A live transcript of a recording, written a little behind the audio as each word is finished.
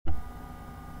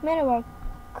Merhaba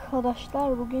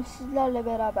arkadaşlar, bugün sizlerle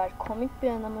beraber komik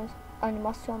bir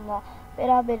animasyonla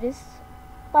beraberiz.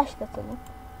 Başlatalım.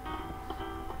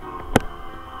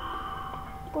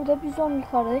 Burada bir zombi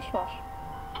kardeş var.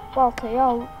 Baltayı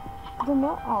aldı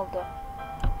mı? Aldı.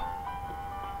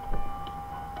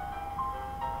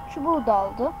 Çubuğu da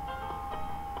aldı.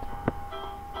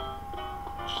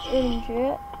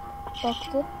 Örümceğe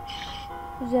baktı.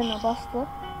 Üzerine bastı.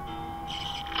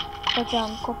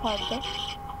 Bacağını kopardı.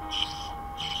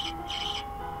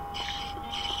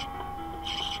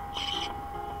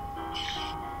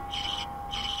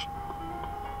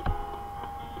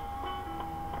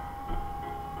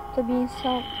 Tabi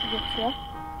insan götürüyor.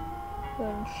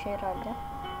 Ölmüş herhalde.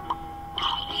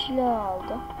 Silah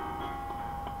aldı.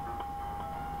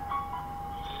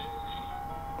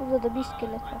 Burada da bir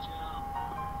iskelet var.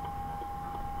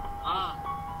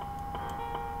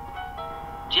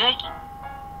 Jack.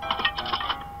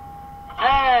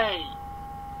 Hey.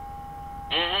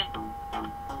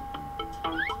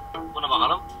 Buna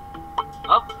bakalım.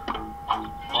 Hop.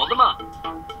 Oldu mu?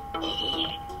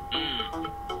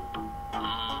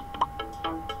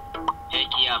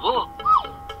 Peki ya bu?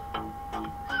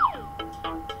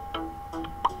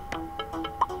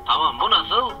 Tamam, bu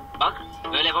nasıl? Bak,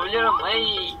 böyle yapabiliyorum.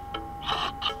 Hey.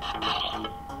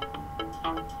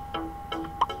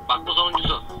 Bak, bu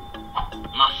sonuncusu.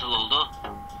 Nasıl oldu?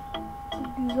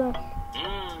 Güzel.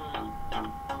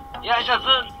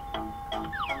 Yaşasın.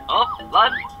 Hop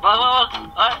lan. Bak.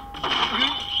 Ay.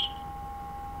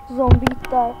 Zombi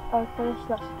gitti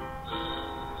arkadaşlar.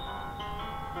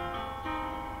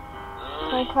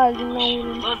 Ben kalbimden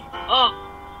vurulmuş.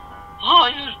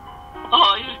 Hayır.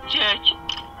 Hayır Jack.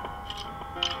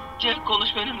 Jack,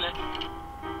 konuş benimle.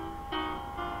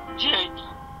 Jack.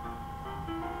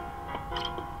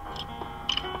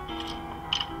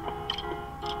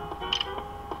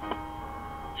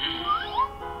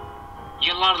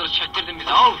 Yıllardır çektirdin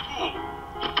bizi, al.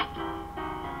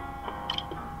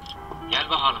 Gel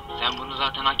bakalım, sen bunu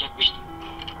zaten hak etmiştin.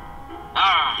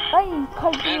 Ay,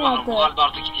 kalbim ver bakalım, bu vardı. kalbe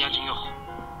artık ihtiyacın yok.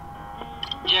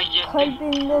 Jack, yettim.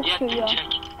 Kalbimde atıyor ya.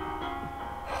 Jack.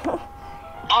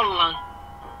 Al lan.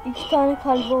 2 tane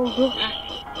kalbi oldu.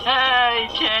 Hey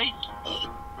Jack.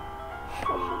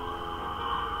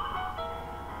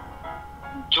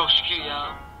 Çok şükür ya.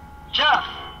 Çaf.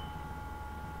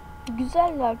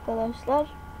 Güzeldi arkadaşlar.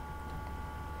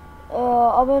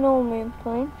 Abone olmayı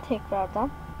unutmayın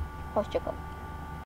tekrardan. Hoşça kalın.